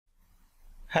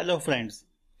Hello friends,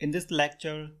 in this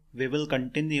lecture we will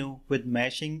continue with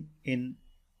meshing in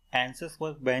ANSYS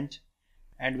Workbench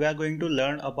and we are going to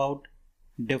learn about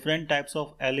different types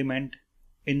of element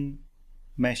in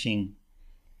meshing.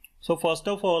 So first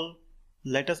of all,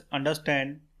 let us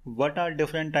understand what are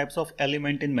different types of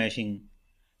element in meshing.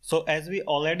 So as we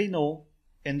already know,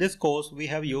 in this course we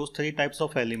have used three types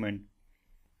of element,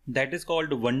 that is called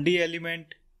 1D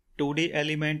element, 2D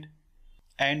element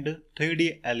and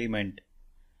 3D element.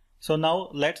 So now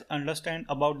let's understand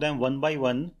about them one by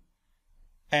one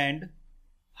and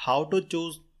how to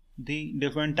choose the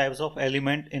different types of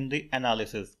element in the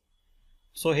analysis.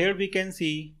 So here we can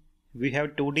see we have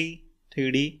 2D,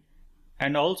 3D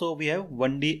and also we have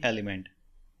 1D element.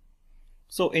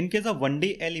 So in case of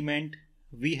 1D element,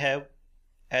 we have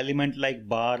element like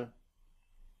bar,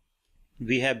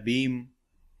 we have beam,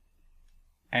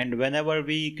 and whenever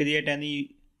we create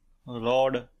any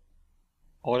rod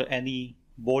or any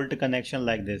bolt connection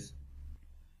like this.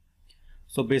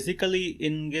 So basically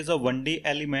in case of 1D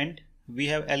element, we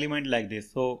have element like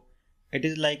this. So it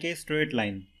is like a straight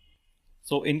line.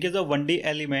 So in case of 1D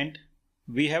element,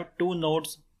 we have two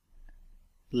nodes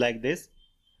like this.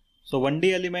 So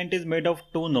 1D element is made of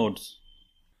two nodes.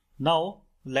 Now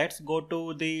let's go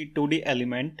to the 2D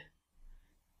element.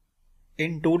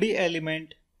 In 2D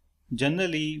element,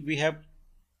 generally we have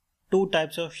two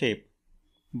types of shape.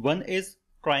 One is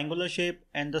triangular shape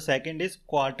and the second is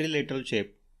quadrilateral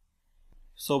shape.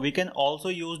 So we can also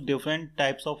use different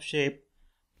types of shape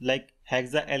like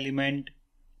hexa element,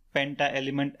 penta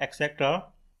element, etc.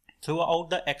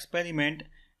 Throughout the experiment,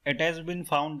 it has been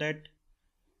found that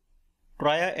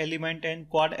tria element and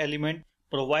quad element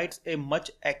provides a much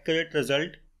accurate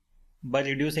result by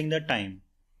reducing the time.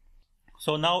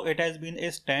 So now it has been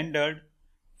a standard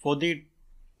for the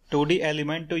 2D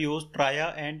element to use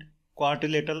tria and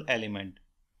quadrilateral element.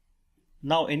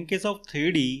 Now in case of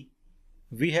 3D,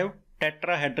 we have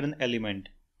tetrahedron element.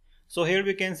 So here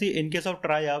we can see in case of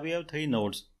tria we have three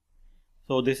nodes.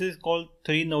 So this is called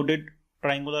three-noded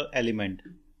triangular element.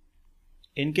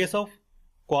 In case of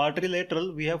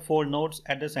quadrilateral we have four nodes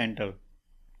at the center.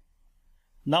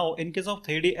 Now in case of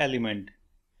 3D element,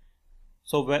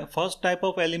 so first type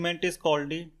of element is called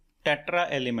the tetra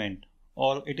element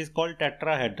or it is called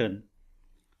tetrahedron.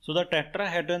 So the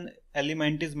tetrahedron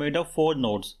element is made of four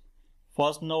nodes.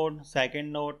 First node,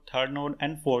 second node, third node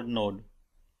and fourth node.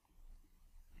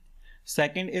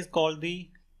 Second is called the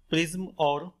prism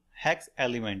or hex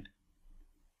element.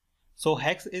 So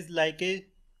hex is like a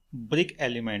brick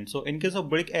element. So in case of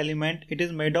brick element, it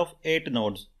is made of 8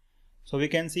 nodes. So we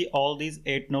can see all these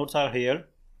 8 nodes are here,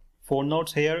 4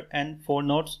 nodes here and 4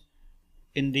 nodes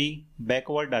in the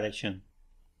backward direction.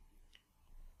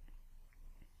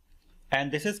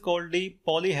 And this is called the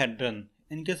polyhedron.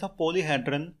 In case of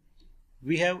polyhedron,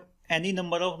 we have any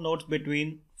number of nodes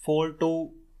between 4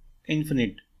 to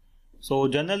infinite. So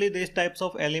generally these types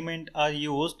of element are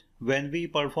used when we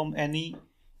perform any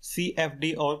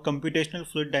CFD or computational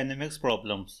fluid dynamics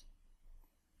problems.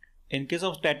 In case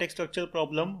of static structural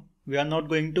problem, we are not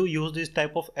going to use this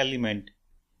type of element.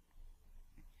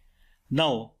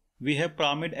 Now we have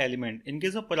pyramid element. In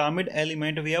case of pyramid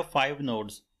element, we have 5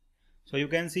 nodes. So you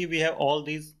can see we have all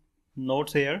these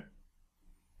nodes here.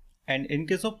 And in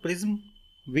case of prism,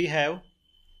 we have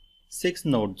 6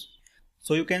 nodes.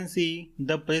 So you can see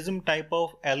the prism type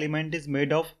of element is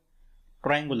made of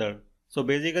triangular. So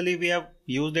basically we have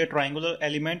used a triangular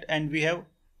element and we have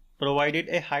provided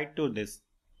a height to this.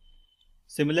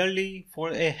 Similarly for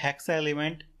a hex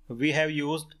element, we have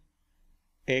used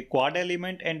a quad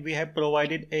element and we have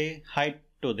provided a height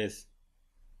to this.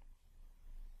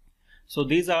 So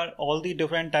these are all the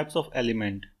different types of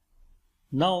element.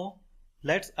 Now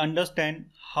let's understand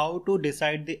how to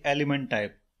decide the element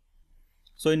type.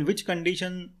 So in which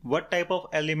condition, what type of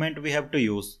element we have to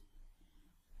use.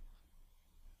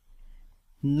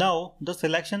 Now the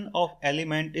selection of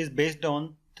element is based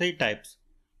on 3 types.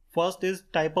 First is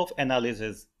type of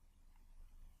analysis.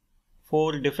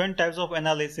 For different types of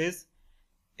analysis,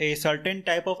 a certain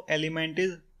type of element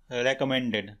is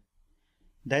recommended.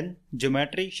 Then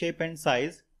geometry, shape and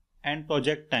size and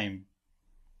project time.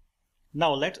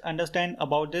 Now let's understand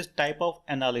about this type of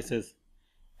analysis.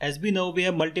 As we know, we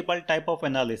have multiple type of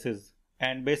analysis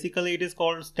and basically it is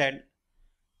called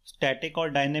static or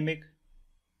dynamic.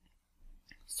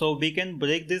 So we can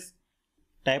break this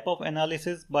type of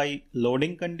analysis by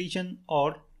loading condition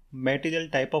or material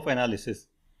type of analysis.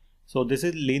 So this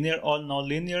is linear or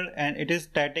non-linear and it is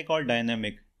static or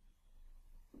dynamic.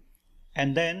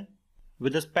 And then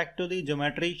with respect to the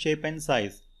geometry, shape and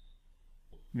size,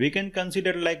 we can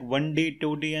consider like 1D,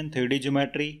 2D and 3D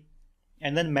geometry.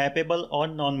 and then mappable or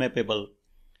non-mappable.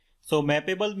 So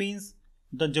mappable means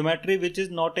the geometry which is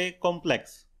not a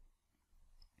complex,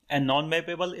 and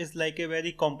non-mappable is like a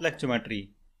very complex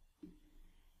geometry.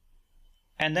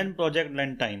 And then project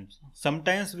run times.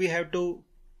 Sometimes we have to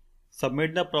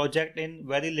submit the project in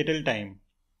very little time.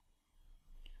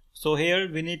 So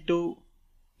here we need to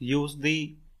use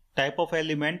the type of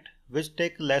element which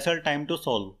take lesser time to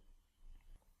solve.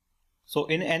 So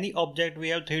in any object we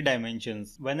have 3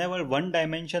 dimensions. Whenever one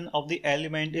dimension of the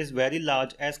element is very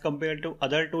large as compared to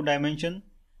other 2 dimensions,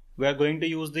 we are going to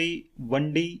use the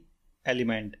 1D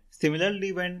element.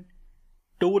 Similarly, when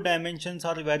 2 dimensions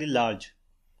are very large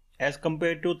as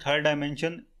compared to third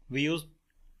dimension, we use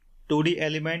 2D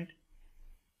element,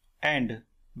 and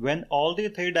when all the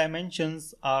 3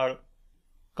 dimensions are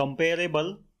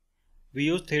comparable, we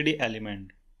use 3D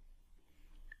element.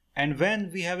 And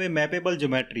when we have a mappable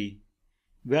geometry,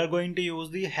 we are going to use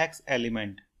the hex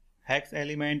element,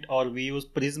 or we use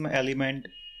prism element.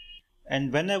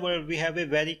 And whenever we have a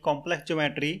very complex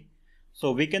geometry,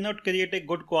 so we cannot create a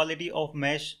good quality of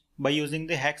mesh by using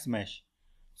the hex mesh.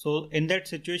 So in that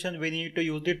situation we need to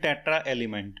use the Tetra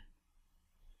element.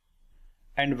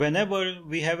 And whenever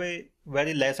we have a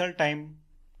very lesser time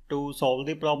to solve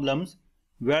the problems,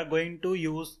 we are going to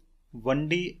use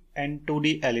 1D and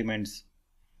 2D elements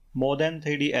more than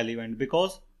 3D element,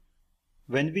 because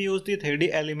when we use the 3D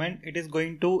element, it is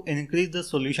going to increase the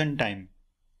solution time.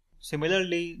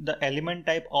 Similarly, the element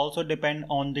type also depend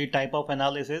on the type of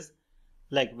analysis.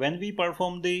 Like when we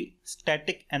perform the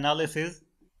static analysis,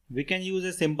 we can use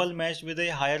a simple mesh with a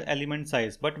higher element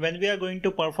size. But when we are going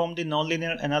to perform the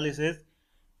nonlinear analysis,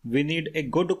 we need a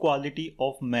good quality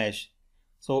of mesh.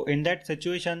 So in that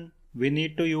situation, we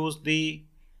need to use the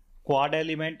quad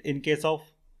element in case of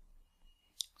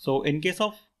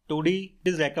 2D, it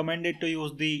is recommended to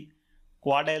use the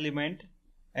quad element,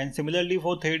 and similarly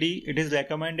for 3D, it is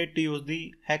recommended to use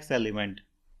the hex element.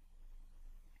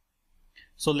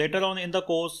 So later on in the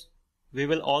course, we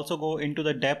will also go into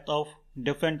the depth of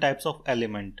different types of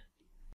element.